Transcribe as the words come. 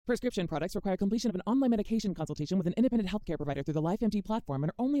Prescription products require completion of an online medication consultation with an independent healthcare provider through the LifeMD platform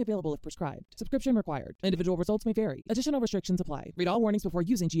and are only available if prescribed. Subscription required. Individual results may vary. Additional restrictions apply. Read all warnings before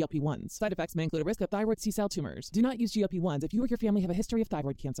using GLP-1s. Side effects may include a risk of thyroid C-cell tumors. Do not use GLP-1s if you or your family have a history of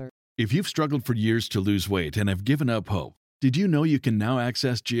thyroid cancer. If you've struggled for years to lose weight and have given up hope, did you know you can now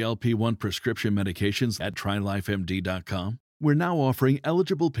access GLP-1 prescription medications at TryLifeMD.com? We're now offering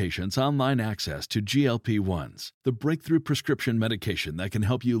eligible patients online access to GLP-1s, the breakthrough prescription medication that can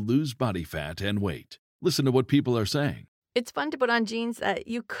help you lose body fat and weight. Listen to what people are saying. It's fun to put on jeans that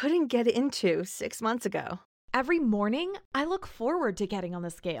you couldn't get into 6 months ago. Every morning, I look forward to getting on the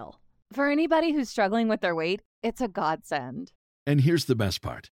scale. For anybody who's struggling with their weight, it's a godsend. And here's the best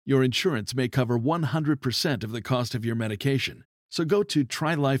part. Your insurance may cover 100% of the cost of your medication. So go to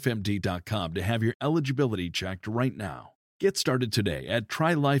TryLifeMD.com to have your eligibility checked right now. Get started today at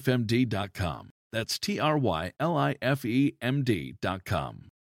TryLifeMD.com. That's TryLifeMD.com.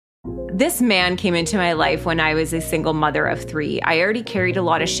 This man came into my life when I was a single mother of 3. I already carried a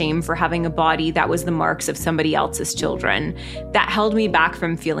lot of shame for having a body that was the marks of somebody else's children. That held me back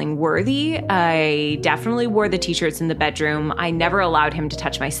from feeling worthy. I definitely wore the t-shirts in the bedroom. I never allowed him to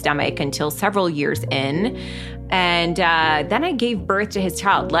touch my stomach until several years in. And then I gave birth to his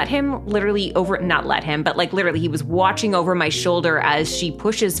child. Not literally, he was watching over my shoulder as she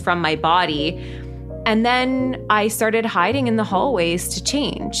pushes from my body. And then I started hiding in the hallways to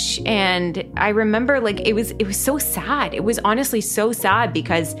change. And I remember it was so sad. It was honestly so sad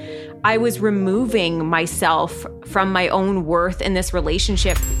because I was removing myself from my own worth in this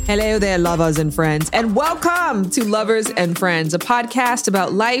relationship. Hello there, lovers and friends, and welcome to Lovers and Friends, a podcast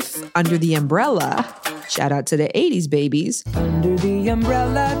about life under the umbrella. Shout out to the 80s babies. Under the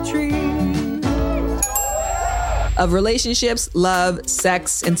umbrella tree. Of relationships, love,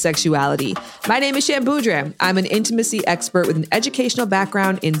 sex, and sexuality. My name is Shan Boudre. I'm an intimacy expert with an educational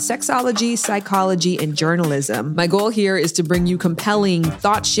background in sexology, psychology, and journalism. My goal here is to bring you compelling,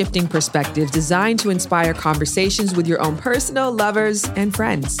 thought-shifting perspectives designed to inspire conversations with your own personal lovers and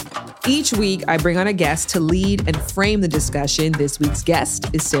friends. Each week, I bring on a guest to lead and frame the discussion. This week's guest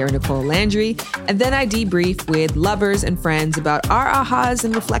is Sarah Nicole Landry, and then I debrief with lovers and friends about our ahas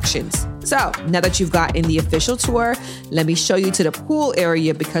and reflections. So, now that you've gotten the official tour, let me show you to the pool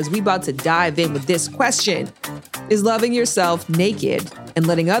area because we're about to dive in with this question. Is loving yourself naked and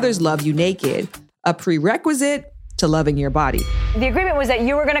letting others love you naked a prerequisite to loving your body? The agreement was that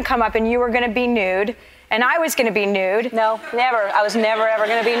you were going to come up and you were going to be nude, and I was going to be nude. No, never. I was never, ever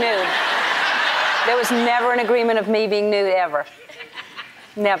going to be nude. There was never an agreement of me being nude, ever.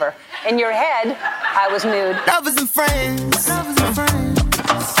 Never. In your head, I was nude. Lovers and friends. Lovers and friends.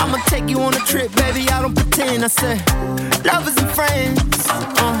 I'ma take you on a trip, baby, I don't pretend. I said, lovers and friends.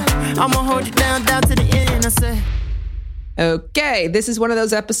 I'ma hold you down to the end. I said. Okay, this is one of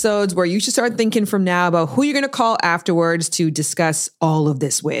those episodes where you should start thinking from now about who you're going to call afterwards to discuss all of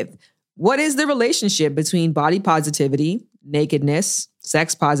this with. What is the relationship between body positivity, nakedness,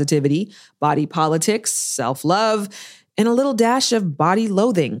 sex positivity, body politics, self-love, and a little dash of body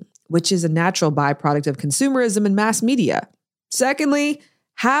loathing, which is a natural byproduct of consumerism and mass media? Secondly,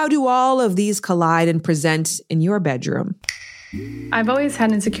 how do all of these collide and present in your bedroom? I've always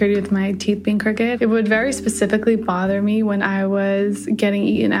had insecurity with my teeth being crooked. It would very specifically bother me when I was getting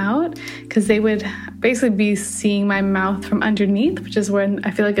eaten out because they would basically be seeing my mouth from underneath, which is when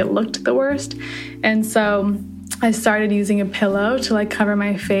I feel like it looked the worst. And so I started using a pillow to cover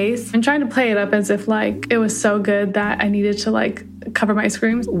my face and trying to play it up as if it was so good that I needed to cover my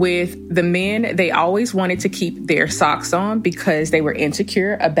screams. With the men, they always wanted to keep their socks on because they were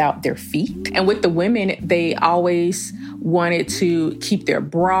insecure about their feet. And with the women, they always wanted to keep their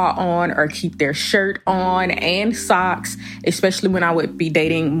bra on or keep their shirt on and socks, especially when I would be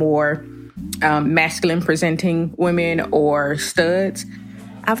dating more masculine presenting women or studs.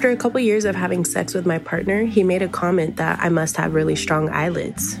 After a couple years of having sex with my partner, he made a comment that I must have really strong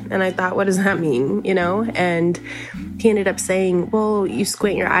eyelids. And I thought, what does that mean? And he ended up saying, well, you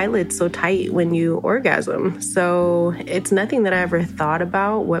squint your eyelids so tight when you orgasm. So it's nothing that I ever thought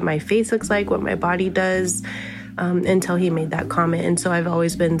about what my face looks like, what my body does, until he made that comment. And so I've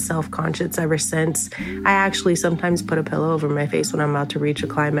always been self-conscious ever since. I actually sometimes put a pillow over my face when I'm about to reach a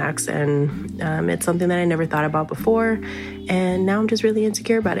climax. And it's something that I never thought about before. And now I'm just really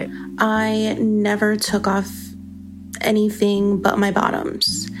insecure about it. I never took off anything but my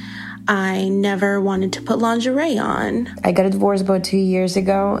bottoms. I never wanted to put lingerie on. I got a divorce about 2 years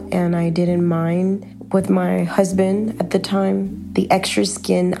ago, and I didn't mind with my husband at the time the extra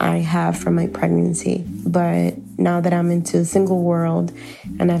skin I have from my pregnancy. But now that I'm into the single world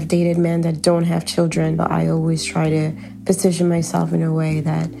and I've dated men that don't have children, I always try to position myself in a way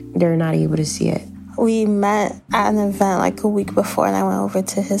that they're not able to see it. We met at an event like a week before, and I went over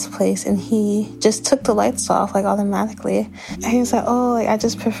to his place, and he just took the lights off like automatically. And he was like, oh, like, I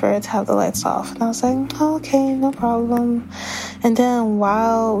just prefer to have the lights off. And I was like, oh, okay, no problem. And then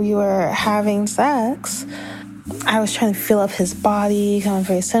while we were having sex, I was trying to feel up his body, kind of a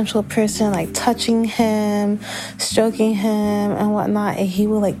very sensual person, like touching him, stroking him and whatnot. And he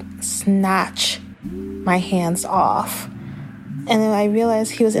would like snatch my hands off. And then I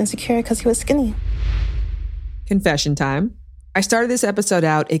realized he was insecure because he was skinny. Confession time. I started this episode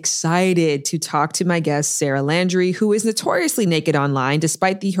out excited to talk to my guest, Sarah Landry, who is notoriously naked online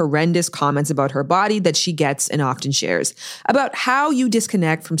despite the horrendous comments about her body that she gets and often shares, about how you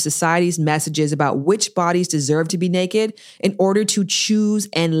disconnect from society's messages about which bodies deserve to be naked in order to choose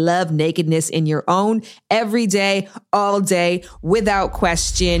and love nakedness in your own every day, all day, without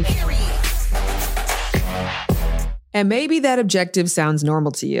question. And maybe that objective sounds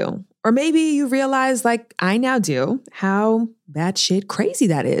normal to you. Or maybe you realize, like I now do, how batshit crazy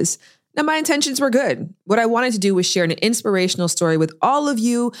that is. Now, my intentions were good. What I wanted to do was share an inspirational story with all of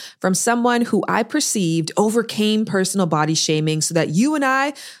you from someone who I perceived overcame personal body shaming so that you and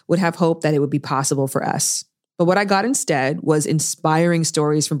I would have hope that it would be possible for us. But what I got instead was inspiring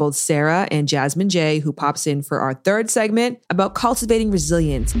stories from both Sarah and Jasmine J, who pops in for our third segment about cultivating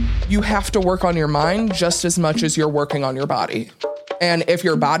resilience. You have to work on your mind just as much as you're working on your body. And if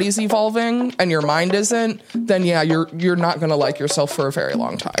your body's evolving and your mind isn't, then yeah, you're not going to like yourself for a very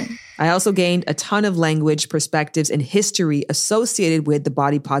long time. I also gained a ton of language, perspectives, and history associated with the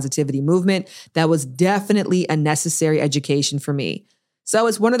body positivity movement that was definitely a necessary education for me. So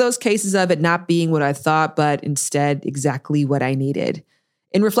it's one of those cases of it not being what I thought, but instead exactly what I needed.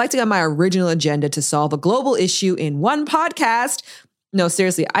 In reflecting on my original agenda to solve a global issue in one podcast, no,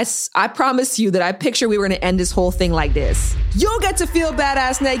 seriously, I promise you that I picture we were going to end this whole thing like this. You get to feel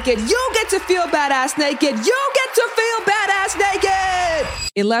badass naked. You get to feel badass naked. You get to feel badass naked.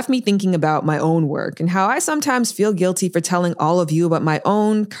 It left me thinking about my own work and how I sometimes feel guilty for telling all of you about my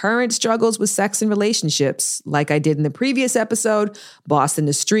own current struggles with sex and relationships, like I did in the previous episode, Boss in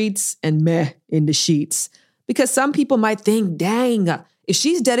the Streets and Meh in the Sheets. Because some people might think, dang, if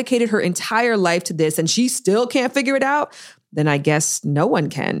she's dedicated her entire life to this and she still can't figure it out, then I guess no one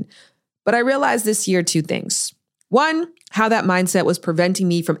can. But I realized this year 2 things. 1, how that mindset was preventing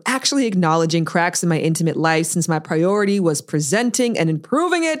me from actually acknowledging cracks in my intimate life since my priority was presenting and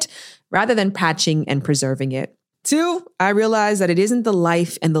improving it rather than patching and preserving it. 2, I realized that it isn't the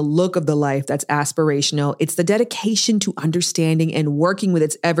life and the look of the life that's aspirational. It's the dedication to understanding and working with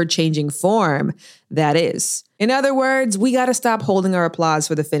its ever-changing form that is. In other words, we got to stop holding our applause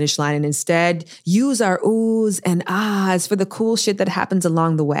for the finish line and instead use our oohs and ahs for the cool shit that happens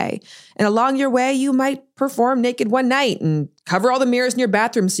along the way. And along your way, you might perform naked one night and cover all the mirrors in your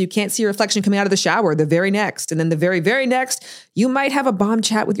bathroom so you can't see your reflection coming out of the shower the very next. And then the very, very next, you might have a bomb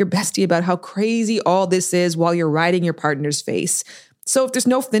chat with your bestie about how crazy all this is while you're riding your partner's face. So if there's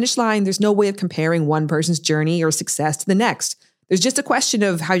no finish line, there's no way of comparing one person's journey or success to the next. There's just a question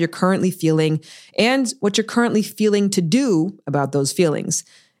of how you're currently feeling and what you're currently feeling to do about those feelings.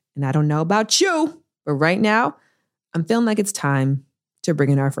 And I don't know about you, but right now, I'm feeling like it's time to bring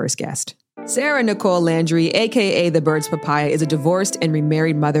in our first guest. Sarah Nicole Landry, aka The Bird's Papaya, is a divorced and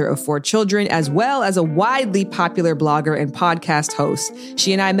remarried mother of 4 children, as well as a widely popular blogger and podcast host.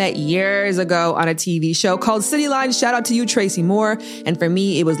 She and I met years ago on a TV show called Cityline. Shout out to you, Tracy Moore. And for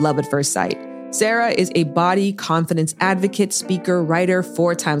me, it was love at first sight. Sarah is a body confidence advocate, speaker, writer,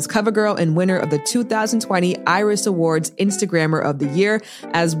 4 times cover girl, and winner of the 2020 Iris Awards Instagrammer of the Year,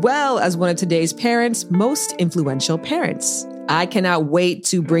 as well as one of today's parents' most influential parents. I cannot wait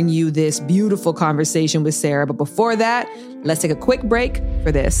to bring you this beautiful conversation with Sarah. But before that, let's take a quick break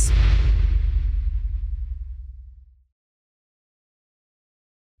for this.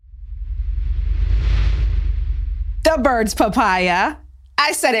 The Bird's Papaya.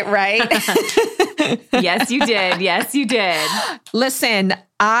 I said it right. Yes, you did. Yes, you did. Listen,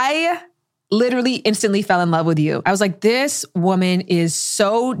 I literally instantly fell in love with you. I was like, this woman is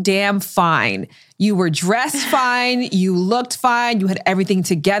so damn fine. You were dressed fine. You looked fine. You had everything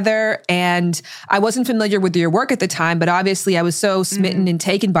together. And I wasn't familiar with your work at the time, but obviously I was so smitten and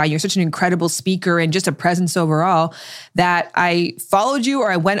taken by you. You're such an incredible speaker and just a presence overall that I followed you,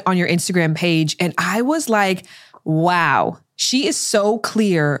 or I went on your Instagram page and I was like, wow, she is so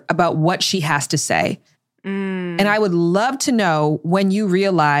clear about what she has to say. And I would love to know when you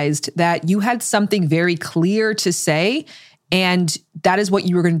realized that you had something very clear to say and that is what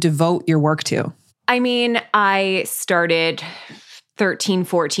you were going to devote your work to. I mean, I started 13,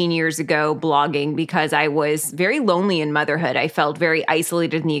 14 years ago blogging because I was very lonely in motherhood. I felt very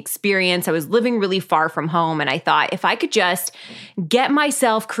isolated in the experience. I was living really far from home. And I thought if I could just get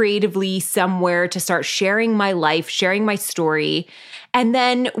myself creatively somewhere to start sharing my life, sharing my story. And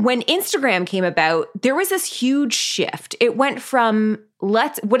then when Instagram came about, there was this huge shift. It went from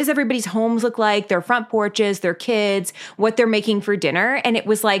what does everybody's homes look like, their front porches, their kids, what they're making for dinner. And it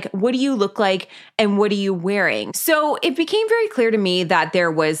was like, what do you look like and what are you wearing? So it became very clear to me that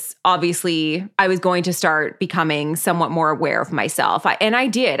there was obviously, I was going to start becoming somewhat more aware of myself. And I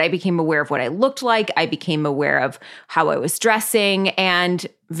did. I became aware of what I looked like. I became aware of how I was dressing and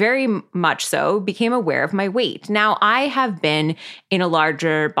very much so became aware of my weight. Now, I have been in a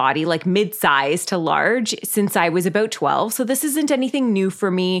larger body, like mid-size to large, since I was about 12. So this isn't anything new for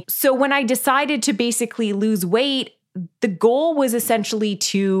me. So when I decided to basically lose weight, the goal was essentially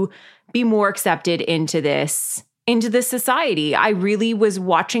to be more accepted into this society. I really was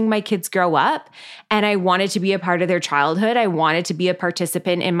watching my kids grow up and I wanted to be a part of their childhood. I wanted to be a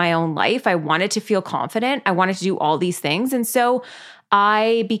participant in my own life. I wanted to feel confident. I wanted to do all these things. And so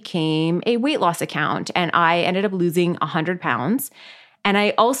I became a weight loss account and I ended up losing 100 pounds. And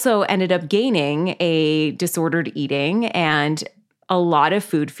I also ended up gaining a disordered eating and a lot of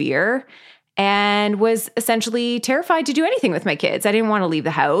food fear and was essentially terrified to do anything with my kids. I didn't want to leave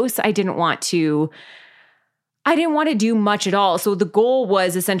the house. I didn't want to do much at all. So the goal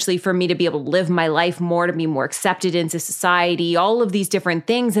was essentially for me to be able to live my life more, to be more accepted into society, all of these different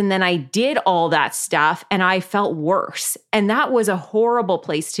things. And then I did all that stuff and I felt worse. And that was a horrible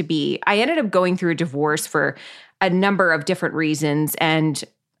place to be. I ended up going through a divorce for a number of different reasons. And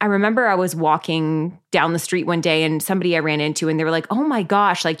I remember I was walking down the street one day and somebody I ran into and they were like, oh my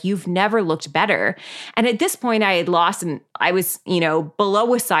gosh, like you've never looked better. And at this point I had lost and I was,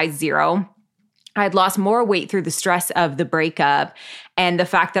 below a size 0. I had lost more weight through the stress of the breakup and the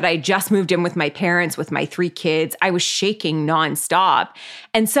fact that I just moved in with my parents with my 3 kids. I was shaking nonstop.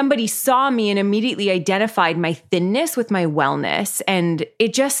 And somebody saw me and immediately identified my thinness with my wellness. And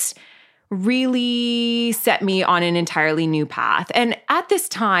it just really set me on an entirely new path. And at this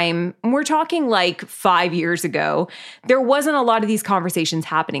time, we're talking like 5 years ago, there wasn't a lot of these conversations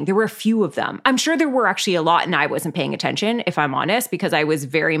happening. There were a few of them. I'm sure there were actually a lot and I wasn't paying attention, if I'm honest, because I was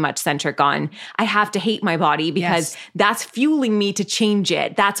very much centric on, I have to hate my body because that's fueling me to change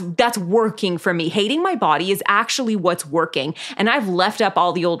it. That's working for me. Hating my body is actually what's working. And I've left up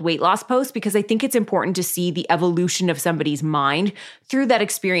all the old weight loss posts because I think it's important to see the evolution of somebody's mind through that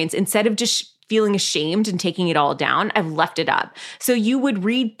experience instead of just feeling ashamed and taking it all down. I've left it up. So you would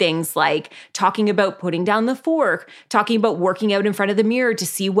read things like talking about putting down the fork, talking about working out in front of the mirror to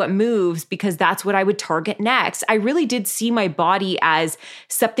see what moves, because that's what I would target next. I really did see my body as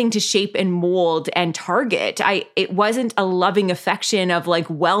something to shape and mold and target. It wasn't a loving affection of like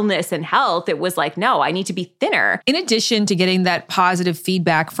wellness and health. It was like, no, I need to be thinner. In addition to getting that positive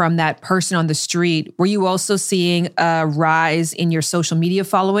feedback from that person on the street, were you also seeing a rise in your social media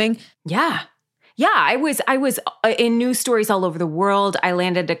following? Yeah, I was in news stories all over the world. I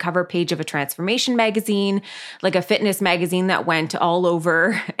landed a cover page of a transformation magazine, like a fitness magazine that went all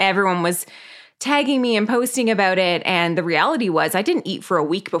over. Everyone was tagging me and posting about it. And the reality was I didn't eat for a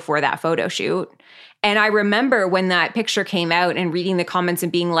week before that photo shoot. And I remember when that picture came out and reading the comments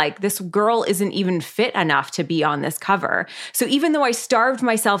and being like, this girl isn't even fit enough to be on this cover. So even though I starved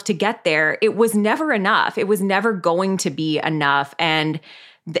myself to get there, it was never enough. It was never going to be enough. And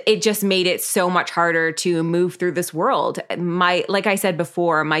it just made it so much harder to move through this world. Like I said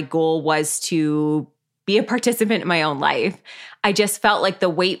before, my goal was to be a participant in my own life. I just felt like the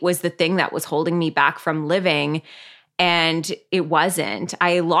weight was the thing that was holding me back from living. And it wasn't.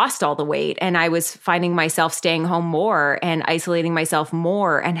 I lost all the weight and I was finding myself staying home more and isolating myself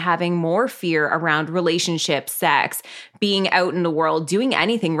more and having more fear around relationships, sex, being out in the world, doing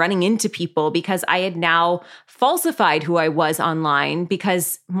anything, running into people, because I had now falsified who I was online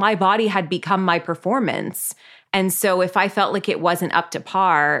because my body had become my performance. And so if I felt like it wasn't up to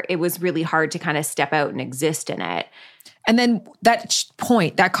par, it was really hard to kind of step out and exist in it. And then that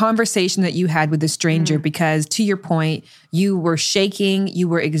point, that conversation that you had with the stranger, because to your point, you were shaking, you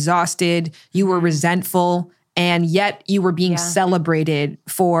were exhausted, you were resentful, and yet you were being celebrated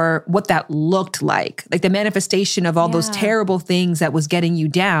for what that looked like. Like the manifestation of all those terrible things that was getting you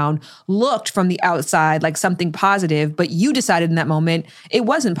down looked from the outside like something positive, but you decided in that moment it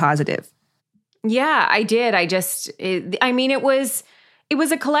wasn't positive. Yeah, I did. It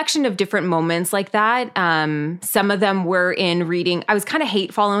was a collection of different moments like that. Some of them were in reading. I was kind of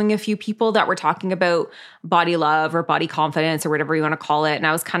hate following a few people that were talking about body love or body confidence or whatever you want to call it. And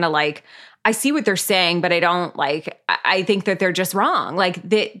I was kind of like, I see what they're saying, but I think that they're just wrong. Like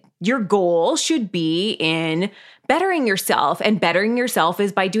that your goal should be in bettering yourself, and bettering yourself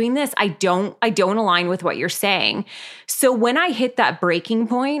is by doing this. I don't align with what you're saying. So when I hit that breaking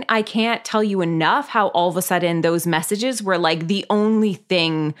point, I can't tell you enough how all of a sudden those messages were like the only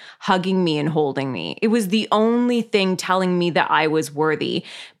thing hugging me and holding me. It was the only thing telling me that I was worthy.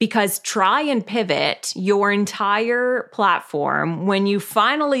 Because try and pivot your entire platform when you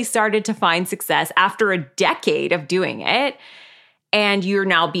finally started to find success after a decade of doing it, and you're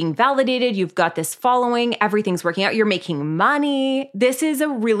now being validated, you've got this following, everything's working out, you're making money. This is a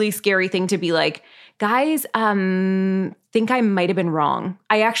really scary thing to be like, guys, think I might have been wrong.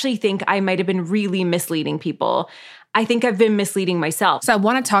 I actually think I might have been really misleading people. I think I've been misleading myself. So I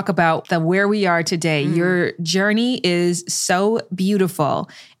want to talk about where we are today. Your journey is so beautiful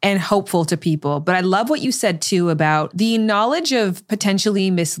and hopeful to people. But I love what you said too about the knowledge of potentially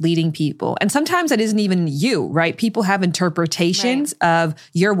misleading people. And sometimes that isn't even you, right? People have interpretations of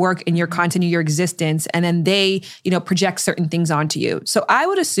your work and your content, your existence, and then they, project certain things onto you. So I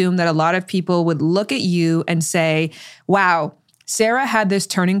would assume that a lot of people would look at you and say, wow, Sarah had this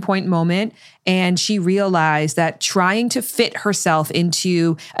turning point moment and she realized that trying to fit herself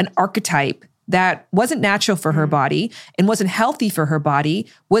into an archetype that wasn't natural for her body and wasn't healthy for her body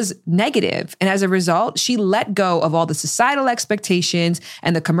was negative. And as a result, she let go of all the societal expectations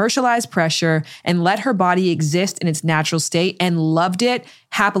and the commercialized pressure and let her body exist in its natural state and loved it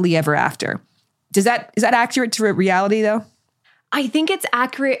happily ever after. Is that accurate to reality though? I think it's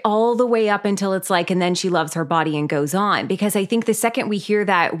accurate all the way up until it's like, and then she loves her body and goes on. Because I think the second we hear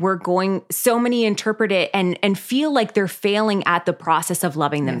that, so many interpret it and feel like they're failing at the process of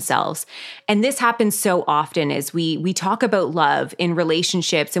loving themselves. And this happens so often as we talk about love in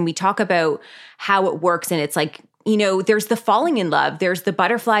relationships and we talk about how it works. And it's like, there's the falling in love. There's the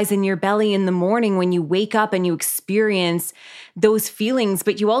butterflies in your belly in the morning when you wake up and you experience those feelings,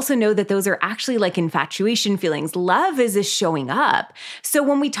 but you also know that those are actually like infatuation feelings. Love is showing up. So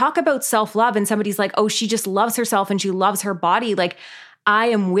when we talk about self-love and somebody's like, oh, she just loves herself and she loves her body, like, I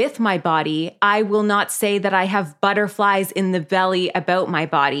am with my body. I will not say that I have butterflies in the belly about my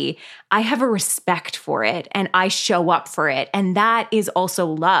body. I have a respect for it and I show up for it. And that is also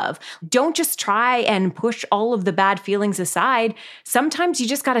love. Don't just try and push all of the bad feelings aside. Sometimes you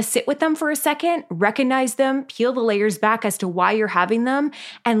just got to sit with them for a second, recognize them, peel the layers back as to why you're having them,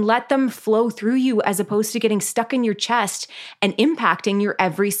 and let them flow through you as opposed to getting stuck in your chest and impacting your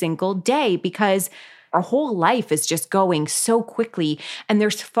every single day, because our whole life is just going so quickly. And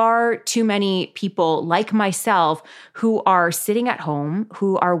there's far too many people like myself who are sitting at home,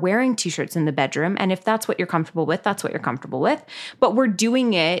 who are wearing t-shirts in the bedroom. And if that's what you're comfortable with, that's what you're comfortable with. But we're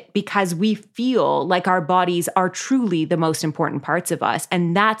doing it because we feel like our bodies are truly the most important parts of us.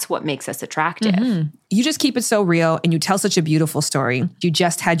 And that's what makes us attractive. Mm-hmm. You just keep it so real and you tell such a beautiful story. You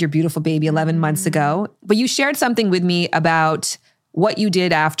just had your beautiful baby 11 months ago, but you shared something with me about what you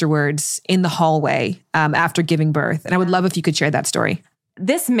did afterwards in the hallway after giving birth. And I would love if you could share that story.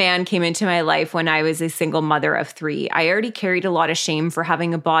 This man came into my life when I was a single mother of 3. I already carried a lot of shame for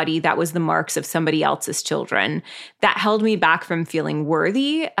having a body that was the marks of somebody else's children. That held me back from feeling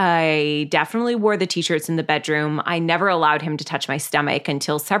worthy. I definitely wore the t-shirts in the bedroom. I never allowed him to touch my stomach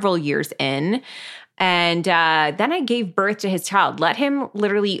until several years in. And then I gave birth to his child.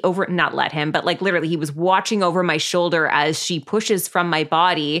 Literally he was watching over my shoulder as she pushes from my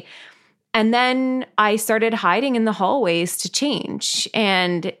body. And then I started hiding in the hallways to change.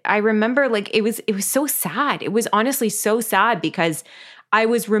 And I remember it was so sad. It was honestly so sad because I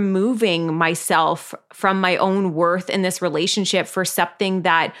was removing myself from my own worth in this relationship for something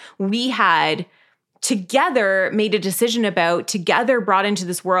that we had together made a decision about, together brought into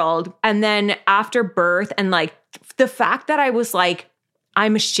this world. And then after birth and the fact that I was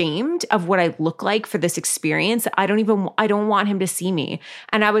I'm ashamed of what I look like for this experience. I don't want him to see me.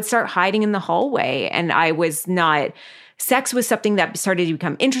 And I would start hiding in the hallway, and sex was something that started to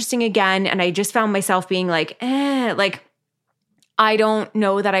become interesting again. And I just found myself being I don't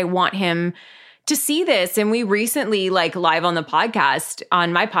know that I want him to see this. And we recently, live on my podcast,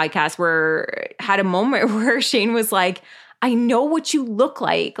 had a moment where Shane was like, I know what you look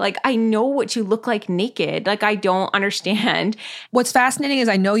like. I know what you look like naked. I don't understand. What's fascinating is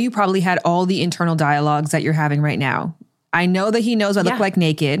I know you probably had all the internal dialogues that you're having right now. I know that he knows I look like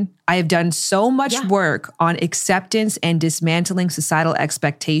naked. I have done so much work on acceptance and dismantling societal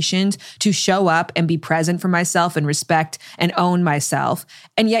expectations to show up and be present for myself and respect and own myself.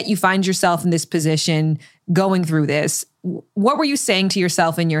 And yet you find yourself in this position going through this. What were you saying to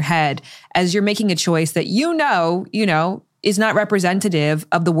yourself in your head as you're making a choice that you know, is not representative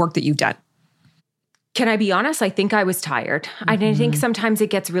of the work that you've done? Can I be honest? I think I was tired. I think sometimes it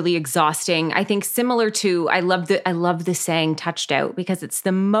gets really exhausting. I think similar to, I love the saying touched out, because it's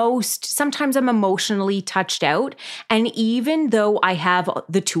the most, sometimes I'm emotionally touched out. And even though I have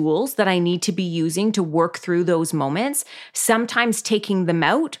the tools that I need to be using to work through those moments, sometimes taking them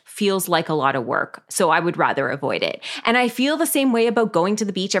out feels like a lot of work. So I would rather avoid it. And I feel the same way about going to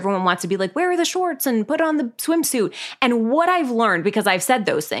the beach. Everyone wants to be like, where are the shorts and put on the swimsuit? And what I've learned, because I've said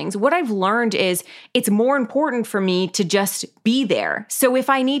those things, what I've learned is it's more important for me to just be there. So if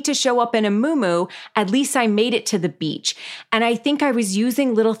I need to show up in a muumuu, at least I made it to the beach. And I think I was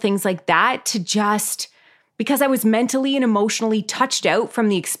using little things like that to just, because I was mentally and emotionally touched out from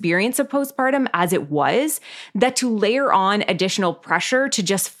the experience of postpartum as it was, that to layer on additional pressure to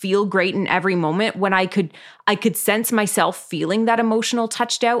just feel great in every moment when I could sense myself feeling that emotional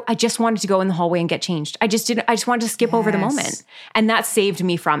touched out. I just wanted to go in the hallway and get changed. I just wanted to skip over the moment. And that saved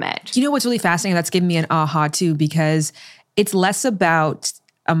me from it. You know what's really fascinating? That's given me an aha too, because it's less about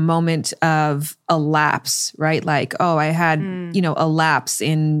a moment of a lapse, right? Like, oh, I had, a lapse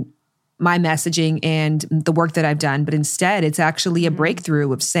in my messaging and the work that I've done. But instead, it's actually a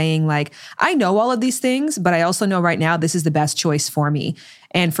breakthrough of saying like, I know all of these things, but I also know right now this is the best choice for me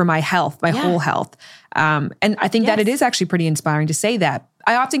and for my health, my whole health. And I think that it is actually pretty inspiring to say that.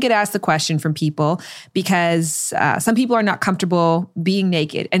 I often get asked the question from people because some people are not comfortable being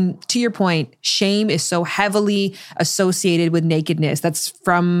naked. And to your point, shame is so heavily associated with nakedness. That's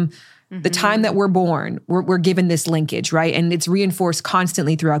from the time that we're born, we're given this linkage, right? And it's reinforced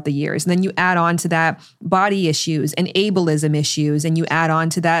constantly throughout the years. And then you add on to that body issues and ableism issues, and you add on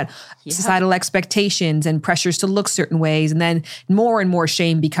to that societal expectations and pressures to look certain ways. And then more and more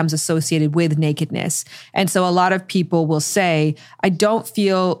shame becomes associated with nakedness. And so a lot of people will say, I don't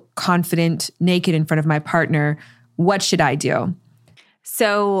feel confident naked in front of my partner. What should I do?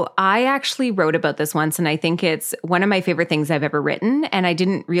 So I actually wrote about this once, and I think it's one of my favorite things I've ever written. And I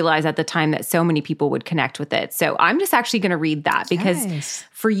didn't realize at the time that so many people would connect with it. So I'm just actually going to read that because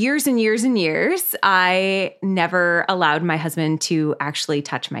for years and years and years, I never allowed my husband to actually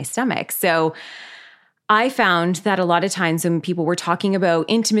touch my stomach. So I found that a lot of times when people were talking about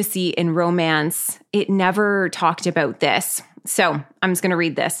intimacy and romance, it never talked about this. So I'm just going to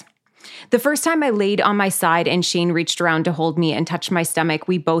read this. The first time I laid on my side and Shane reached around to hold me and touch my stomach,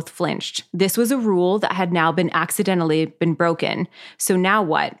 we both flinched. This was a rule that had now been accidentally broken. So now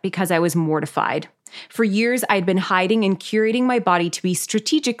what? Because I was mortified. For years, I'd been hiding and curating my body to be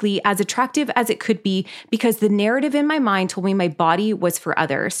strategically as attractive as it could be because the narrative in my mind told me my body was for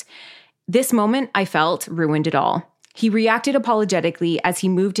others. This moment, I felt, ruined it all. He reacted apologetically as he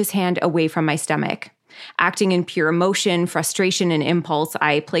moved his hand away from my stomach. Acting in pure emotion, frustration, and impulse,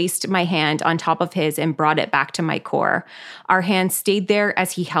 I placed my hand on top of his and brought it back to my core. Our hands stayed there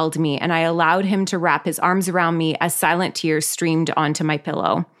as he held me, and I allowed him to wrap his arms around me as silent tears streamed onto my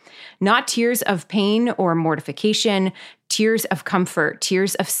pillow. Not tears of pain or mortification, tears of comfort,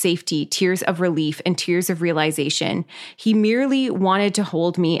 tears of safety, tears of relief, and tears of realization. He merely wanted to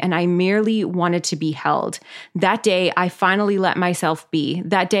hold me, and I merely wanted to be held. That day, I finally let myself be.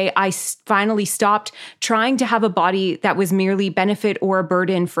 That day, I finally stopped trying to have a body that was merely benefit or a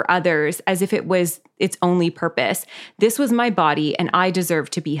burden for others, as if it was its only purpose. This was my body, and I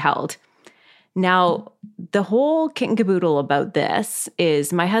deserved to be held. Now, the whole kit and caboodle about this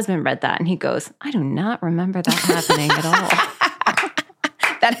is my husband read that and he goes, I do not remember that happening at all.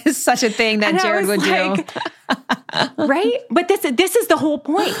 That is such a thing that and Jared would do. Right? But this is the whole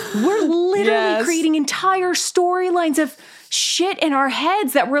point. We're literally creating entire storylines of shit in our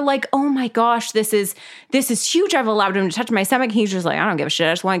heads that we're like, oh my gosh, this is huge. I've allowed him to touch my stomach. He's just like, I don't give a shit.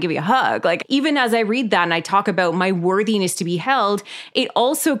 I just want to give you a hug. Like, even as I read that and I talk about my worthiness to be held, it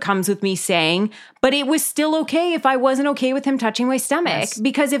also comes with me saying, but it was still okay if I wasn't okay with him touching my stomach. Yes.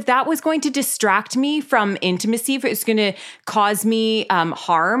 Because if that was going to distract me from intimacy, if it's going to cause me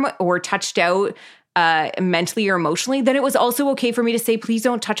harm or touched out mentally or emotionally, then it was also okay for me to say, please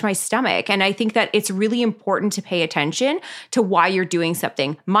don't touch my stomach. And I think that it's really important to pay attention to why you're doing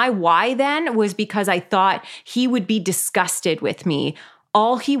something. My why then was because I thought he would be disgusted with me.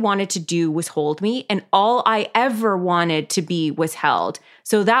 All he wanted to do was hold me, and all I ever wanted to be was held.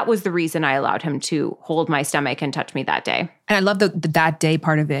 So that was the reason I allowed him to hold my stomach and touch me that day. And I love the that day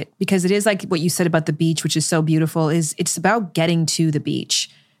part of it, because it is like what you said about the beach, which is so beautiful, is it's about getting to the beach.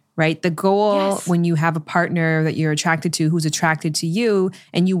 Right? The goal when you have a partner that you're attracted to, who's attracted to you,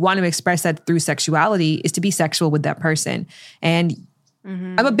 and you want to express that through sexuality, is to be sexual with that person. And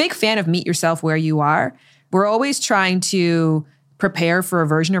I'm a big fan of meet yourself where you are. We're always trying to prepare for a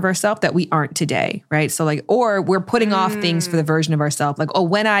version of ourselves that we aren't today, right? So like, or we're putting off things for the version of ourselves. Like, oh,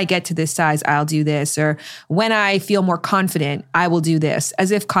 when I get to this size, I'll do this. Or when I feel more confident, I will do this.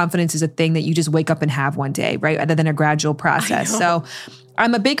 As if confidence is a thing that you just wake up and have one day, right? Other than a gradual process. So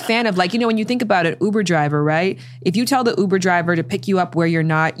I'm a big fan of like, when you think about an Uber driver, right? If you tell the Uber driver to pick you up where you're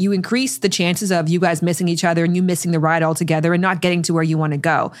not, you increase the chances of you guys missing each other and you missing the ride altogether and not getting to where you want to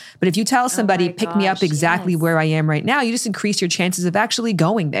go. But if you tell somebody, pick me up exactly where I am right now, you just increase your chances of actually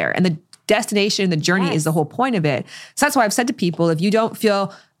going there. And the destination, the journey is the whole point of it. So that's why I've said to people, if you don't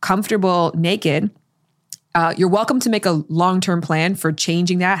feel comfortable naked, you're welcome to make a long-term plan for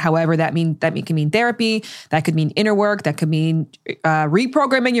changing that. However, that can mean therapy. That could mean inner work. That could mean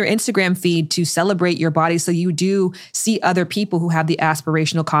reprogramming your Instagram feed to celebrate your body so you do see other people who have the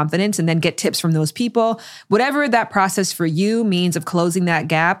aspirational confidence and then get tips from those people. Whatever that process for you means of closing that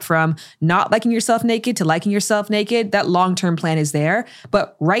gap from not liking yourself naked to liking yourself naked, that long-term plan is there.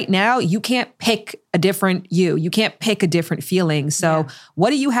 But right now, you can't pick a different you. You can't pick a different feeling. So what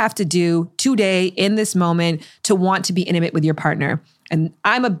do you have to do today in this moment to want to be intimate with your partner? And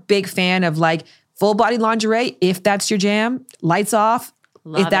I'm a big fan of like full body lingerie, if that's your jam, lights off,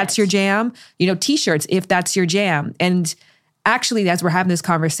 if that's your jam, t-shirts, if that's your jam. And actually, as we're having this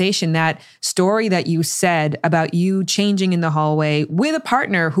conversation, that story that you said about you changing in the hallway with a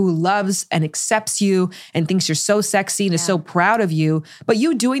partner who loves and accepts you and thinks you're so sexy and is so proud of you, but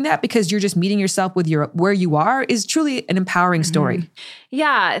you doing that because you're just meeting yourself with where you are is truly an empowering story.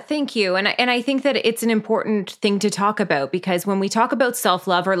 Yeah, thank you. And I think that it's an important thing to talk about because when we talk about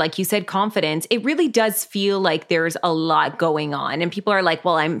self-love or like you said, confidence, it really does feel like there's a lot going on. And people are like,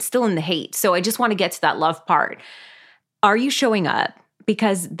 well, I'm still in the hate. So I just want to get to that love part. Are you showing up?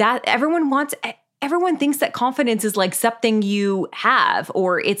 Because that everyone thinks that confidence is like something you have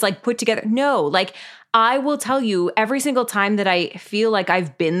or it's like put together. No, like I will tell you every single time that I feel like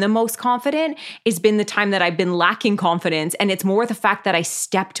I've been the most confident, it's been the time that I've been lacking confidence. And it's more the fact that I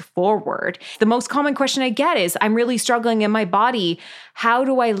stepped forward. The most common question I get is, I'm really struggling in my body. How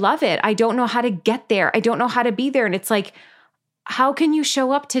do I love it? I don't know how to get there. I don't know how to be there. And it's like, how can you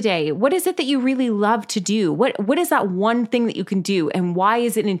show up today? What is it that you really love to do? What is that one thing that you can do? And why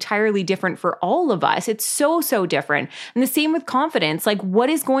is it entirely different for all of us? It's so different. And the same with confidence. Like, what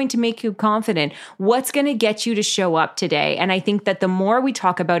is going to make you confident? What's going to get you to show up today? And I think that the more we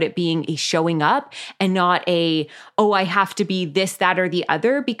talk about it being a showing up and not I have to be this, that, or the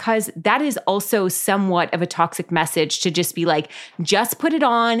other, because that is also somewhat of a toxic message to just be like, just put it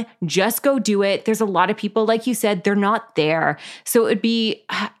on, just go do it. There's a lot of people, like you said, they're not there. So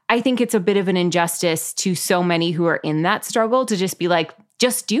I think it's a bit of an injustice to so many who are in that struggle to just be like,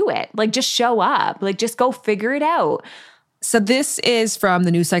 just do it. Like, just show up. Like, just go figure it out. So this is from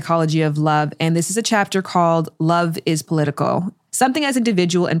The New Psychology of Love, and this is a chapter called Love is Political. Something as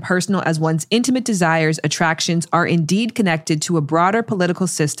individual and personal as one's intimate desires, attractions are indeed connected to a broader political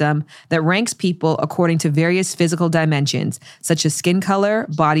system that ranks people according to various physical dimensions, such as skin color,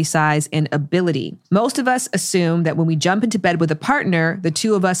 body size, and ability. Most of us assume that when we jump into bed with a partner, the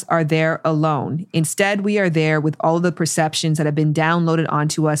two of us are there alone. Instead, we are there with all of the perceptions that have been downloaded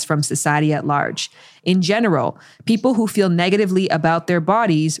onto us from society at large. In general, people who feel negatively about their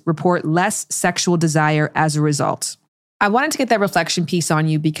bodies report less sexual desire as a result. I wanted to get that reflection piece on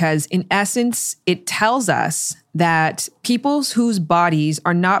you because in essence, it tells us that people whose bodies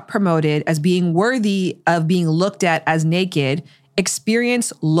are not promoted as being worthy of being looked at as naked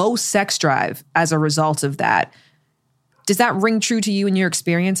experience low sex drive as a result of that. Does that ring true to you in your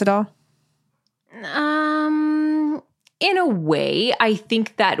experience at all? In a way, I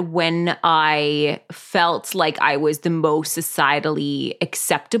think that when I felt like I was the most societally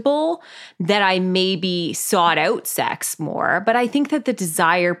acceptable, that I maybe sought out sex more. But I think that the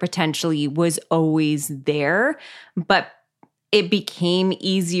desire potentially was always there, but it became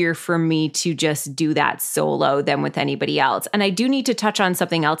easier for me to just do that solo than with anybody else. And I do need to touch on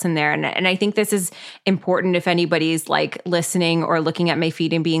something else in there. And I think this is important if anybody's like listening or looking at my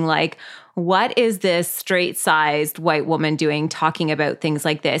feed and being like, what is this straight-sized white woman doing talking about things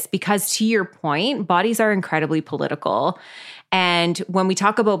like this? Because to your point, bodies are incredibly political. And when we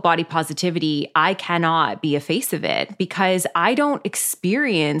talk about body positivity, I cannot be a face of it because I don't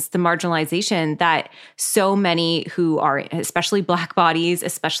experience the marginalization that so many who are, especially Black bodies,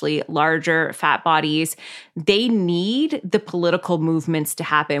 especially larger fat bodies, they need the political movements to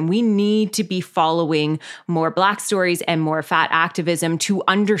happen. We need to be following more Black stories and more fat activism to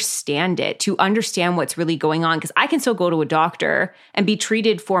understand it, to understand what's really going on. Because I can still go to a doctor and be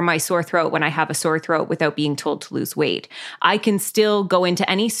treated for my sore throat when I have a sore throat without being told to lose weight. I can still go into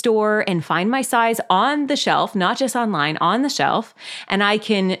any store and find my size on the shelf, not just online, on the shelf, and I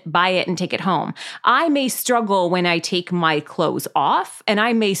can buy it and take it home. I may struggle when I take my clothes off, and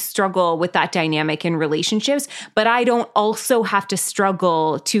I may struggle with that dynamic in relationships, but I don't also have to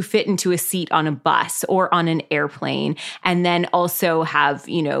struggle to fit into a seat on a bus or on an airplane, and then also have,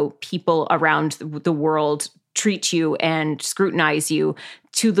 people around the world treat you and scrutinize you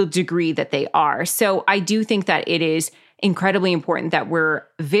to the degree that they are. So I do think that it is incredibly important that we're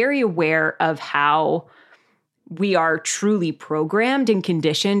very aware of how we are truly programmed and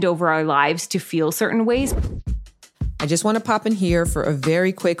conditioned over our lives to feel certain ways. I just want to pop in here for a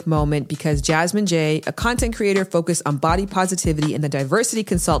very quick moment because Jasmine J, a content creator focused on body positivity and the diversity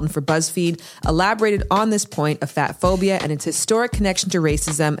consultant for BuzzFeed, elaborated on this point of fat phobia and its historic connection to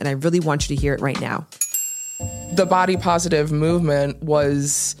racism, and I really want you to hear it right now. The body positive movement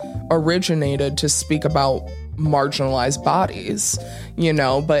was originated to speak about marginalized bodies,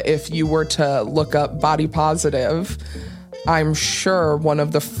 but if you were to look up body positive, I'm sure one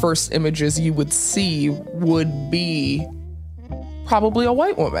of the first images you would see would be probably a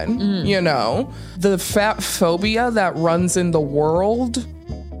white woman, The fat phobia that runs in the world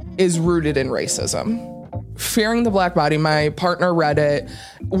is rooted in racism. Fearing the Black Body, my partner read it.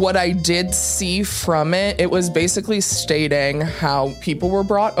 What I did see from it, it was basically stating how people were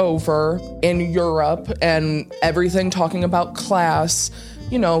brought over in Europe and everything talking about class.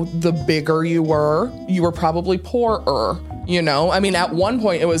 The bigger you were probably poorer. At one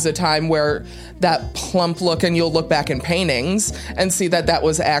point it was a time where that plump look, and you'll look back in paintings and see that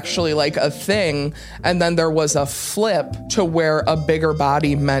was actually like a thing. And then there was a flip to where a bigger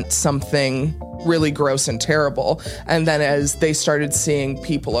body meant something really gross and terrible. And then as they started seeing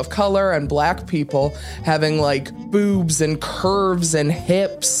people of color and Black people having like boobs and curves and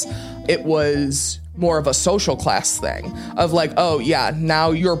hips, it was more of a social class thing of like, oh yeah,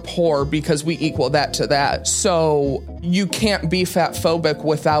 now you're poor because we equal that to that. So you can't be fat phobic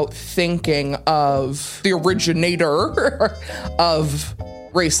without thinking of the originator of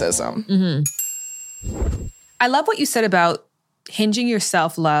racism. Mm-hmm. I love what you said about hinging your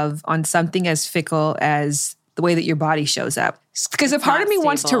self-love on something as fickle as the way that your body shows up. Because a part of me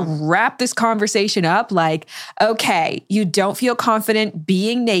wants to wrap this conversation up like, okay, you don't feel confident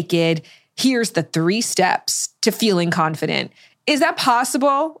being naked. Here's the 3 steps to feeling confident. Is that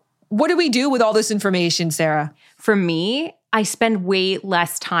possible? What do we do with all this information, Sarah? For me, I spend way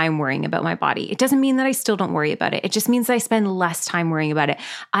less time worrying about my body. It doesn't mean that I still don't worry about it. It just means that I spend less time worrying about it.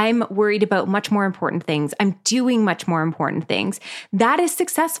 I'm worried about much more important things. I'm doing much more important things. That is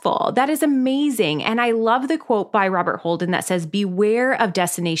successful. That is amazing. And I love the quote by Robert Holden that says, beware of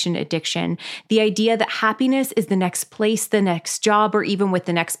destination addiction. The idea that happiness is the next place, the next job, or even with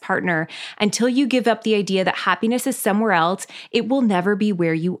the next partner. Until you give up the idea that happiness is somewhere else, it will never be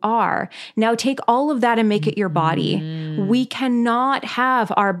where you are. Now take all of that and make it your body. We cannot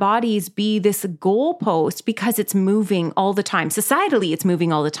have our bodies be this goalpost because it's moving all the time. Societally, it's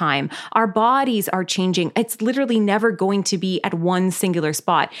moving all the time. Our bodies are changing. It's literally never going to be at one singular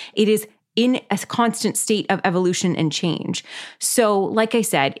spot. It is in a constant state of evolution and change. So, like I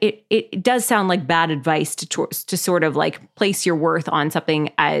said, it does sound like bad advice to sort of like place your worth on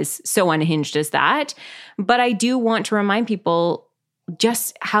something as so unhinged as that. But I do want to remind people,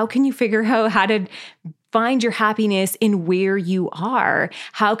 just how can you figure out how to find your happiness in where you are?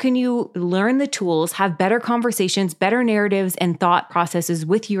 How can you learn the tools, have better conversations, better narratives and thought processes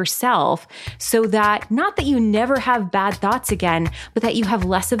with yourself so that not that you never have bad thoughts again, but that you have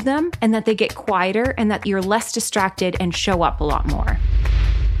less of them and that they get quieter and that you're less distracted and show up a lot more.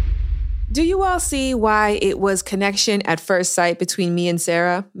 Do you all see why it was connection at first sight between me and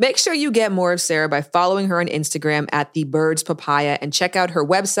Sarah? Make sure you get more of Sarah by following her on Instagram at The Birds Papaya and check out her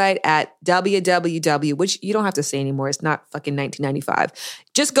website at www, which you don't have to say anymore. It's not fucking 1995.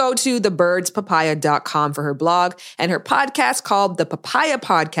 Just go to thebirdspapaya.com for her blog and her podcast called The Papaya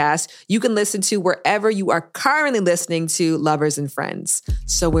Podcast. You can listen to wherever you are currently listening to Lovers and Friends.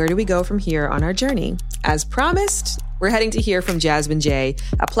 So where do we go from here on our journey? As promised, we're heading to hear from Jasmine J,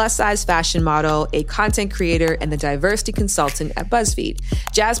 a plus-size fashion model, a content creator, and the diversity consultant at BuzzFeed.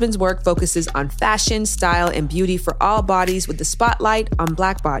 Jasmine's work focuses on fashion, style, and beauty for all bodies with the spotlight on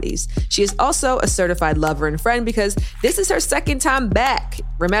Black bodies. She is also a certified lover and friend because this is her second time back.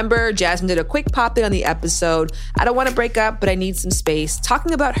 Remember, Jasmine did a quick pop-in on the episode, I Don't Want to Break Up, But I Need Some Space,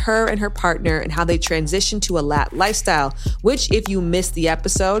 talking about her and her partner and how they transitioned to a Lat lifestyle, which, if you missed the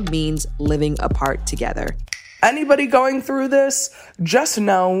episode, means living apart together. Anybody going through this, just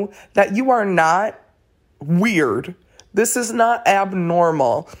know that you are not weird. This is not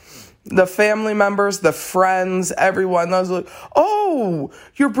abnormal. The family members, the friends, everyone. Those like, oh,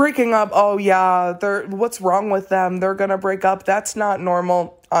 you're breaking up. Oh, yeah. What's wrong with them? They're going to break up. That's not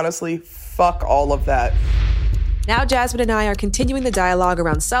normal. Honestly, fuck all of that. Now, Jasmine and I are continuing the dialogue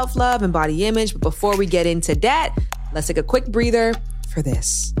around self-love and body image. But before we get into that, let's take a quick breather for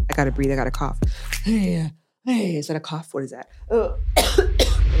this. I got to breathe. I got to cough. Hey, is that a cough? What is that?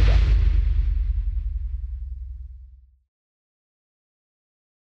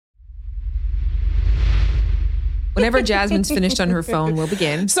 Whenever Jasmine's finished on her phone, we'll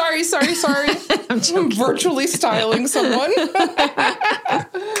begin. Sorry. I'm virtually styling someone.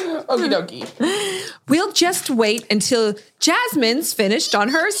 Okie dokie. We'll just wait until Jasmine's finished on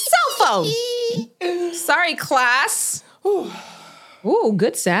her cell phone. Sorry, class. Ooh,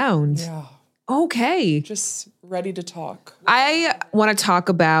 good sound. Yeah. Okay. Just ready to talk. I want to talk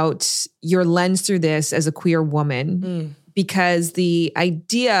about your lens through this as a queer woman. Because the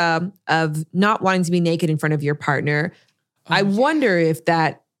idea of not wanting to be naked in front of your partner, I wonder if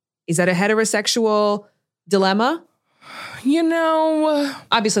is that a heterosexual dilemma? You know,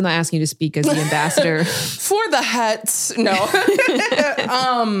 obviously I'm not asking you to speak as the ambassador. For the hets, no.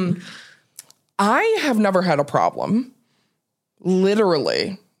 I have never had a problem.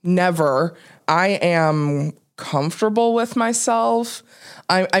 Literally, never. I am comfortable with myself.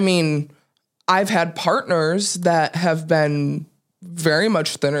 I mean, I've had partners that have been very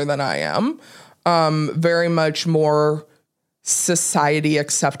much thinner than I am, very much more society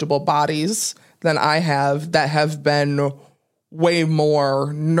acceptable bodies than I have, that have been way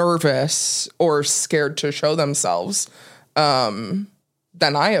more nervous or scared to show themselves than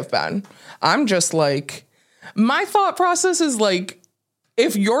I have been. I'm just like, my thought process is like,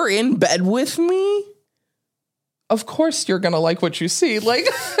 if you're in bed with me, of course you're going to like what you see. Like,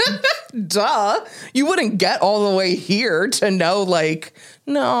 duh. You wouldn't get all the way here to know, like,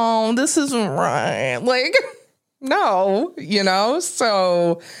 no, this isn't right. Like, no, you know?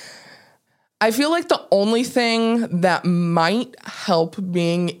 So I feel like the only thing that might help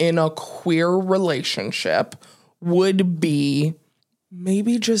being in a queer relationship would be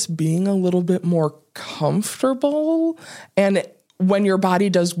maybe just being a little bit more comfortable, and when your body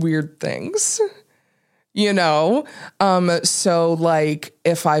does weird things. You know, so like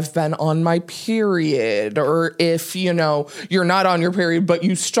if I've been on my period, or if, you know, you're not on your period, but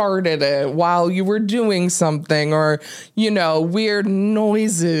you started it while you were doing something, or, you know, weird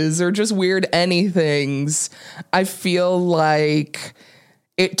noises or just weird anythings. I feel like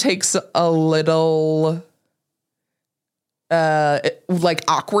it takes a little like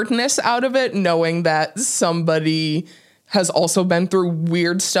awkwardness out of it, knowing that somebody has also been through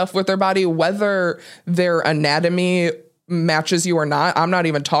weird stuff with their body, whether their anatomy matches you or not. I'm not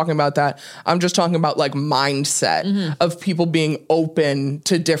even talking about that. I'm just talking about like mindset of people being open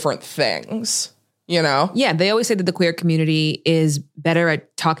to different things, you know? Yeah, they always say that the queer community is better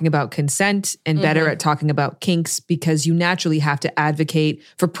at talking about consent and better at talking about kinks, because you naturally have to advocate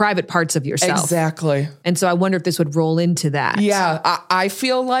for private parts of yourself. Exactly. And so I wonder if this would roll into that. Yeah, I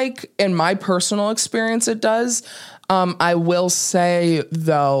feel like in my personal experience, it does. I will say,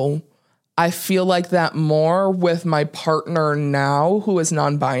 though, I feel like that more with my partner now, who is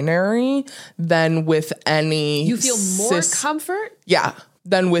non-binary, than with any... You feel more comfort? Yeah,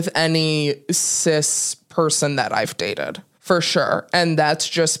 than with any cis person that I've dated, for sure. And that's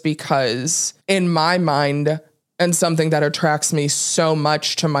just because, in my mind, and something that attracts me so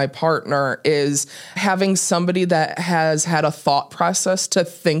much to my partner is having somebody that has had a thought process to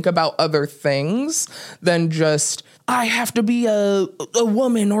think about other things than just... I have to be a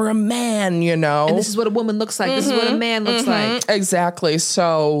woman or a man, you know? And this is what a woman looks like. This is what a man looks like. Exactly.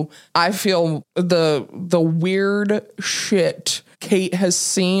 So I feel the weird shit Kate has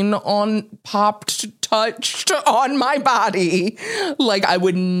seen on touched on my body, like I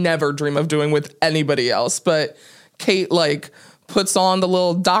would never dream of doing with anybody else. But Kate, like, puts on the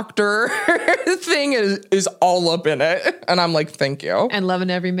little doctor thing, is all up in it. And I'm like, thank you. And loving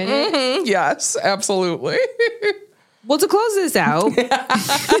every minute? Yes, absolutely. Well, to close this out,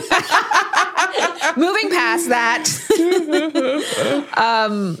 moving past that,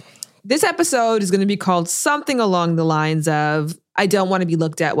 this episode is going to be called something along the lines of, I don't want to be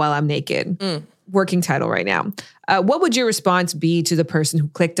looked at while I'm naked. Working title right now. What would your response be to the person who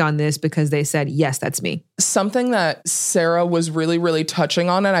clicked on this because they said, yes, that's me? Something that Sarah was really, really touching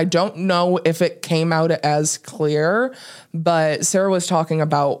on, and I don't know if it came out as clear, but Sarah was talking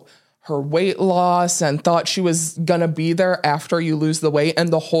about her weight loss and thought she was gonna be there after you lose the weight. And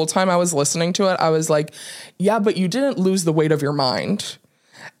the whole time I was listening to it, I was like, yeah, but you didn't lose the weight of your mind.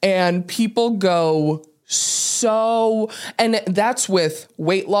 And people go so and that's with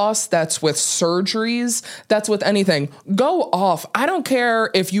weight loss, that's with surgeries, that's with anything. Go off. I don't care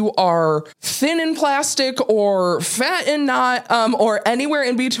if you are thin and plastic or fat and not, or anywhere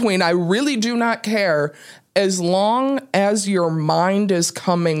in between. I really do not care, as long as your mind is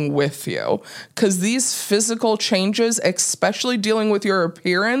coming with you. Because these physical changes, especially dealing with your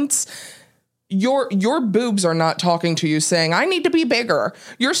appearance, your boobs are not talking to you saying, I need to be bigger.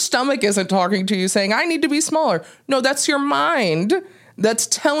 Your stomach isn't talking to you saying, I need to be smaller. No, that's your mind that's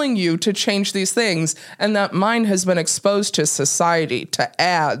telling you to change these things. And that mind has been exposed to society, to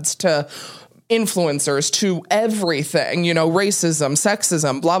ads, to influencers, to everything, racism,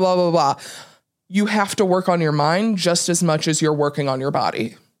 sexism, blah, blah, blah, blah. You have to work on your mind just as much as you're working on your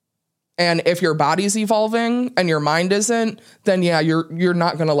body. And if your body's evolving and your mind isn't, then yeah, you're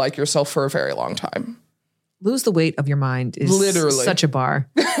not going to like yourself for a very long time. Lose the weight of your mind is literally such a bar.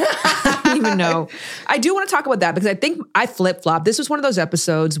 I don't even know. I do want to talk about that because I think I flip-flopped. This was one of those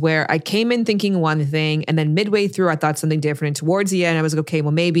episodes where I came in thinking one thing, and then midway through I thought something different. And towards the end I was like, okay,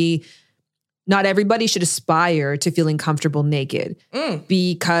 well, maybe not everybody should aspire to feeling comfortable naked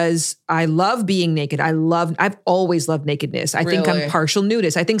because I love being naked. I've always loved nakedness. I think I'm partial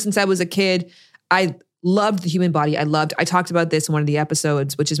nudist. I think since I was a kid, I loved the human body. I talked about this in one of the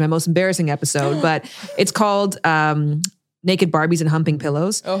episodes, which is my most embarrassing episode, but it's called Naked Barbies and Humping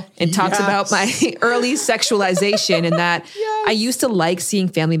Pillows. And talks about my early sexualization and that I used to like seeing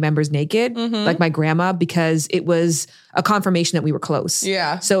family members naked, like my grandma, because it was a confirmation that we were close.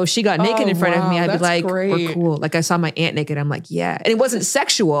 Yeah. So if she got naked in front of me, I'd be like, great. We're cool. Like I saw my aunt naked. I'm like, yeah. And it wasn't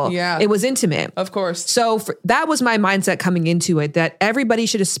sexual. Yeah. It was intimate. Of course. So that was my mindset coming into it, that everybody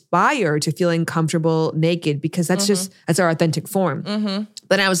should aspire to feeling comfortable naked because that's that's our authentic form.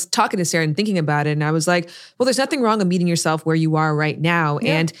 Then I was talking to Sarah and thinking about it, and I was like, well, there's nothing wrong with meeting yourself where you are right now.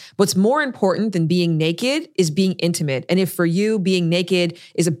 Yeah. And what's more important than being naked is being intimate. And if for you being naked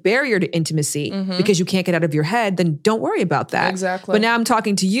is a barrier to intimacy because you can't get out of your head, then don't worry about that. Exactly. But now I'm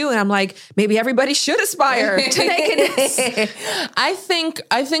talking to you and I'm like, maybe everybody should aspire to nakedness. I think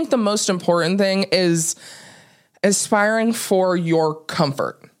the most important thing is aspiring for your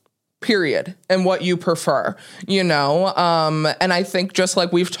comfort. Period. And what you prefer, and I think just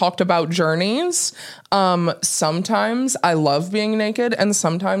like we've talked about journeys, sometimes I love being naked and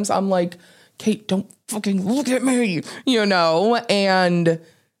sometimes I'm like, Kate, don't fucking look at me, and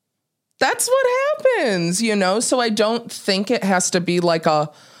that's what happens, so I don't think it has to be like a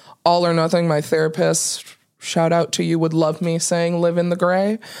all or nothing. My therapist, shout out to you, would love me saying live in the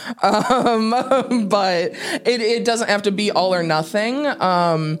gray. But it doesn't have to be all or nothing.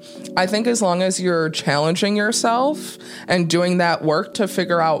 I think as long as you're challenging yourself and doing that work to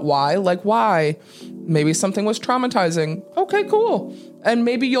figure out why, maybe something was traumatizing. Okay, cool. And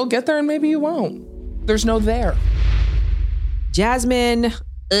maybe you'll get there and maybe you won't. There's no there. Jasmine,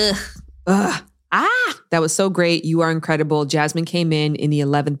 that was so great. You are incredible. Jasmine came in the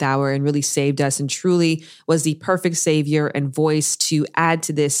 11th hour and really saved us and truly was the perfect savior and voice to add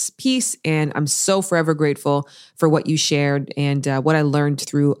to this piece. And I'm so forever grateful for what you shared and what I learned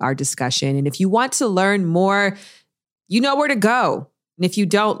through our discussion. And if you want to learn more, you know where to go. And if you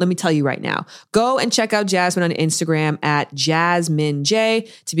don't, let me tell you right now, go and check out Jasmine on Instagram at JasmineJ.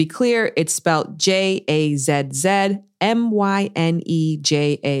 To be clear, it's spelled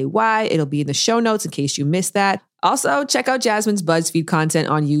JAZZMYNEJAY. It'll be in the show notes in case you missed that. Also, check out Jasmine's BuzzFeed content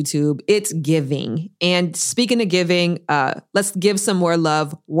on YouTube. It's giving. And speaking of giving, let's give some more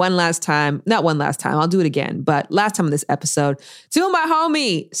love one last time. Not one last time, I'll do it again, but last time in this episode to my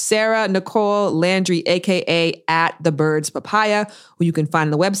homie, Sarah Nicole Landry, aka at The Birds Papaya, who you can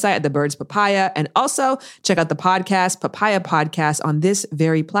find on the website at The Birds Papaya. And also check out the podcast, Papaya Podcast, on this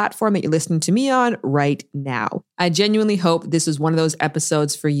very platform that you're listening to me on right now. I genuinely hope this is one of those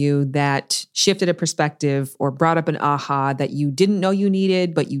episodes for you that shifted a perspective or brought up an aha that you didn't know you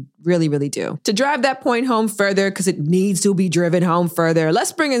needed, but you really, really do. To drive that point home further, because it needs to be driven home further,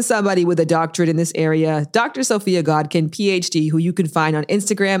 let's bring in somebody with a doctorate in this area, Dr. Sophia Godkin, PhD, who you can find on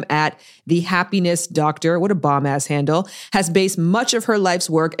Instagram at The Happiness Doctor. What a bomb-ass handle. Has based much of her life's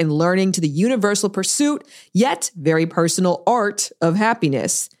work in learning to the universal pursuit, yet very personal art of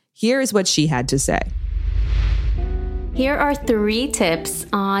happiness. Here is what she had to say. Here are 3 tips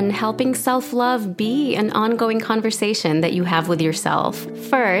on helping self-love be an ongoing conversation that you have with yourself.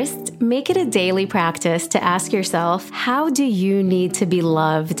 First, make it a daily practice to ask yourself, how do you need to be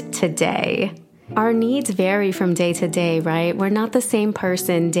loved today? Our needs vary from day to day, right? We're not the same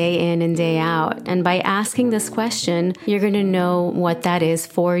person day in and day out. And by asking this question, you're going to know what that is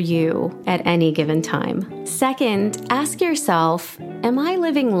for you at any given time. Second, ask yourself, am I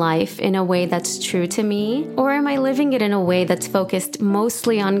living life in a way that's true to me? Or am I living it in a way that's focused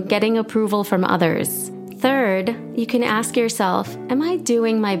mostly on getting approval from others? Third, you can ask yourself, am I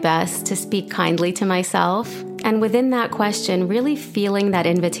doing my best to speak kindly to myself? And within that question, really feeling that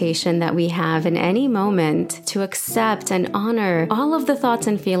invitation that we have in any moment to accept and honor all of the thoughts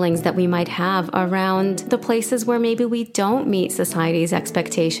and feelings that we might have around the places where maybe we don't meet society's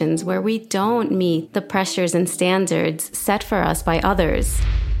expectations, where we don't meet the pressures and standards set for us by others.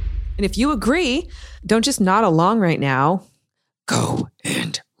 And if you agree, don't just nod along right now. Go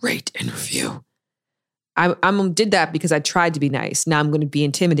and rate and review. I did that because I tried to be nice. Now I'm going to be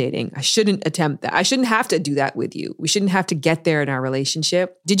intimidating. I shouldn't attempt that. I shouldn't have to do that with you. We shouldn't have to get there in our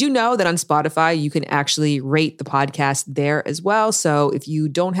relationship. Did you know that on Spotify, you can actually rate the podcast there as well? So if you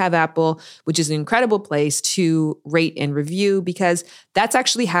don't have Apple, which is an incredible place to rate and review, because that's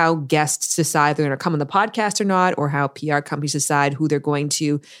actually how guests decide they're going to come on the podcast or not, or how PR companies decide who they're going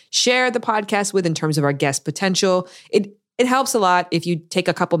to share the podcast with in terms of our guest potential. It helps a lot if you take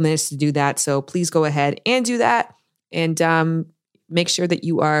a couple minutes to do that. So please go ahead and do that. And make sure that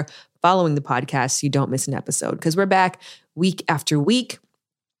you are following the podcast so you don't miss an episode, because we're back week after week.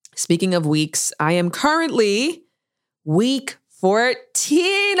 Speaking of weeks, I am currently week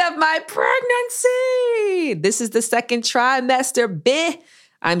 14 of my pregnancy. This is the second trimester.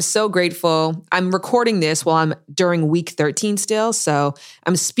 I'm so grateful. I'm recording this while I'm during week 13 still. So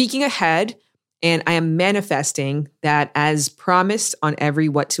I'm speaking ahead. And I am manifesting that, as promised on every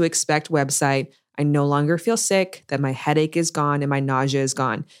What to Expect website, I no longer feel sick, that my headache is gone and my nausea is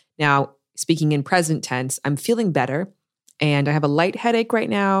gone. Now, speaking in present tense, I'm feeling better, and I have a light headache right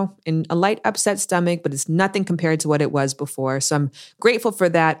now and a light upset stomach, but it's nothing compared to what it was before. So I'm grateful for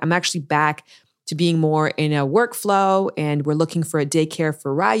that. I'm actually back to being more in a workflow, and we're looking for a daycare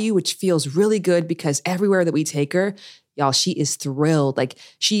for Ryu, which feels really good because everywhere that we take her, y'all, she is thrilled. Like,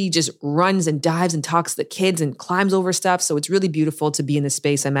 she just runs and dives and talks to the kids and climbs over stuff. So it's really beautiful to be in the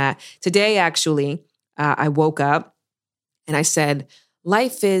space I'm at. Today, actually, I woke up and I said,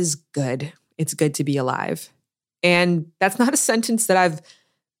 life is good. It's good to be alive. And that's not a sentence that I've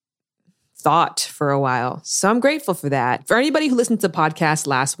thought for a while. So I'm grateful for that. For anybody who listened to the podcast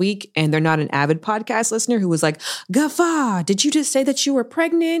last week and they're not an avid podcast listener who was like, Gaffa, did you just say that you were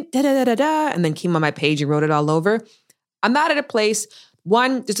pregnant? Da-da-da-da-da. And then came on my page and wrote it all over. I'm not at a place.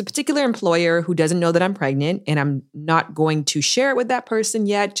 One, there's a particular employer who doesn't know that I'm pregnant, and I'm not going to share it with that person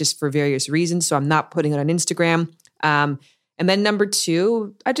yet, just for various reasons. So I'm not putting it on Instagram. And then number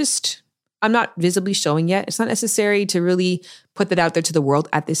two, I'm not visibly showing yet. It's not necessary to really put that out there to the world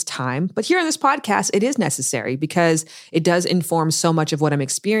at this time. But here on this podcast, it is necessary because it does inform so much of what I'm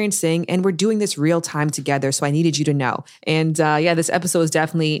experiencing. And we're doing this real time together. So I needed you to know. And this episode is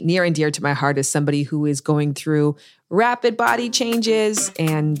definitely near and dear to my heart as somebody who is going through rapid body changes.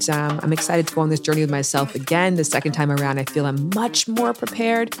 And I'm excited to go on this journey with myself again. The second time around, I feel I'm much more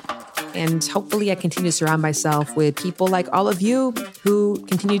prepared. And hopefully I continue to surround myself with people like all of you who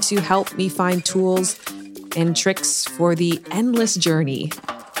continue to help me find tools and tricks for the endless journey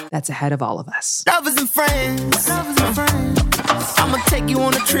that's ahead of all of us. Lovers and friends. I'ma take you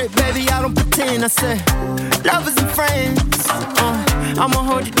on a trip, baby, I don't pretend. I said, lovers and friends. I'ma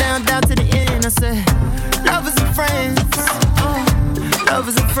hold you down to the end. I said, lovers and friends.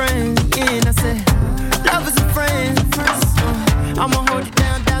 Lovers and friends. Yeah, and I said, lovers and friends. I'ma hold you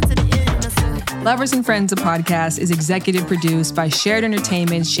down to the end. Lovers and Friends, a podcast, is executive produced by Shared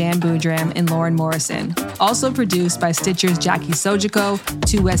Entertainment's Shan Boudram and Lauren Morrison. Also produced by Stitcher's Jackie Sojiko,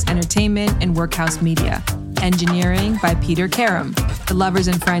 2 West Entertainment, and Workhouse Media. Engineering by Peter Karam. The Lovers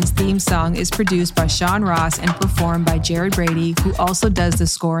and Friends theme song is produced by Sean Ross and performed by Jared Brady, who also does the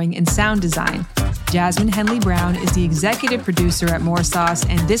scoring and sound design. Jasmine Henley Brown is the executive producer at More Sauce,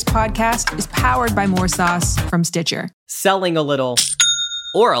 and this podcast is powered by More Sauce from Stitcher. Selling a little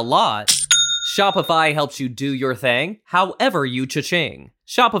or a lot, Shopify helps you do your thing, however you cha-ching.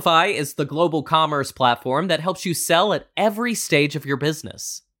 Shopify is the global commerce platform that helps you sell at every stage of your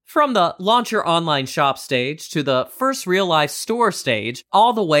business. From the launch your online shop stage to the first real-life store stage,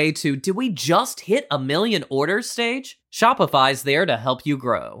 all the way to did we just hit 1 million orders stage? Shopify's there to help you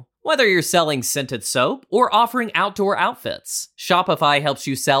grow. Whether you're selling scented soap or offering outdoor outfits, Shopify helps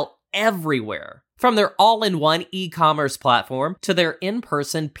you sell everywhere. From their all-in-one e-commerce platform to their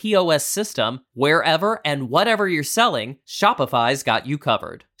in-person POS system, wherever and whatever you're selling, Shopify's got you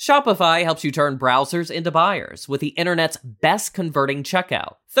covered. Shopify helps you turn browsers into buyers with the internet's best converting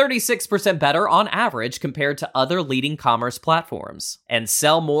checkout, 36% better on average compared to other leading commerce platforms. And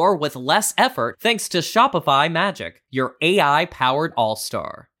sell more with less effort thanks to Shopify Magic, your AI-powered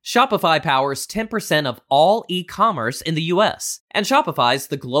all-star. Shopify powers 10% of all e-commerce in the US, and Shopify's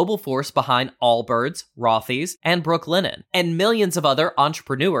the global force behind Allbirds, Rothy's, and Brooklinen, and millions of other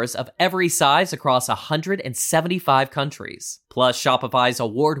entrepreneurs of every size across 175 countries. Plus, Shopify's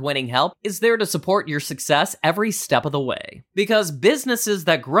award-winning help is there to support your success every step of the way. Because businesses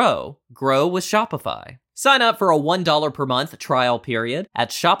that grow with Shopify. Sign up for a $1 per month trial period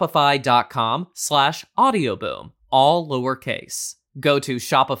at shopify.com/audioboom, all lowercase. Go to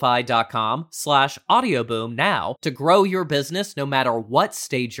shopify.com/audioboom now to grow your business no matter what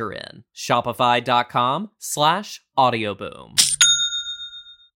stage you're in. Shopify.com/audioboom.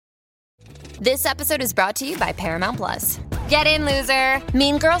 This episode is brought to you by Paramount Plus. Get in, loser!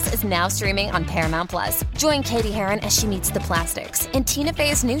 Mean Girls is now streaming on Paramount Plus. Join Katie Heron as she meets the plastics in Tina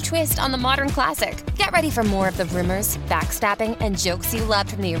Fey's new twist on the modern classic. Get ready for more of the rumors, backstabbing, and jokes you loved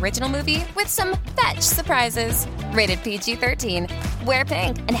from the original movie with some fetch surprises. Rated PG-13. Wear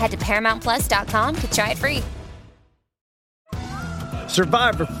pink and head to ParamountPlus.com to try it free.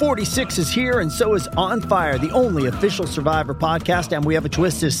 Survivor 46 is here, and so is On Fire, the only official Survivor podcast, and we have a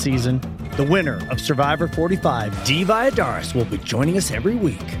twist this season. The winner of Survivor 45, Dee Valladares, will be joining us every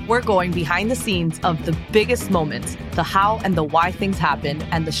week. We're going behind the scenes of the biggest moments, the how and the why things happen,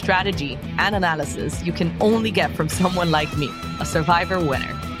 and the strategy and analysis you can only get from someone like me, a Survivor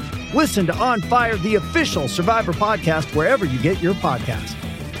winner. Listen to On Fire, the official Survivor podcast, wherever you get your podcast.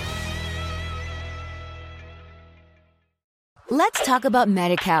 Let's talk about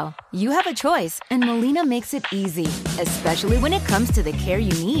Medi-Cal. You have a choice, and Molina makes it easy, especially when it comes to the care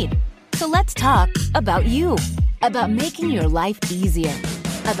you need. So let's talk about you, about making your life easier,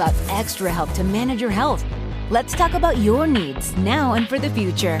 about extra help to manage your health. Let's talk about your needs now and for the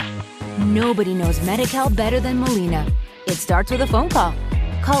future. Nobody knows Medi-Cal better than Molina. It starts with a phone call.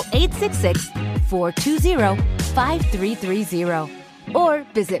 Call 866-420-5330 or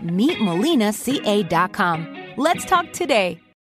visit meetmolinaca.com. Let's talk today.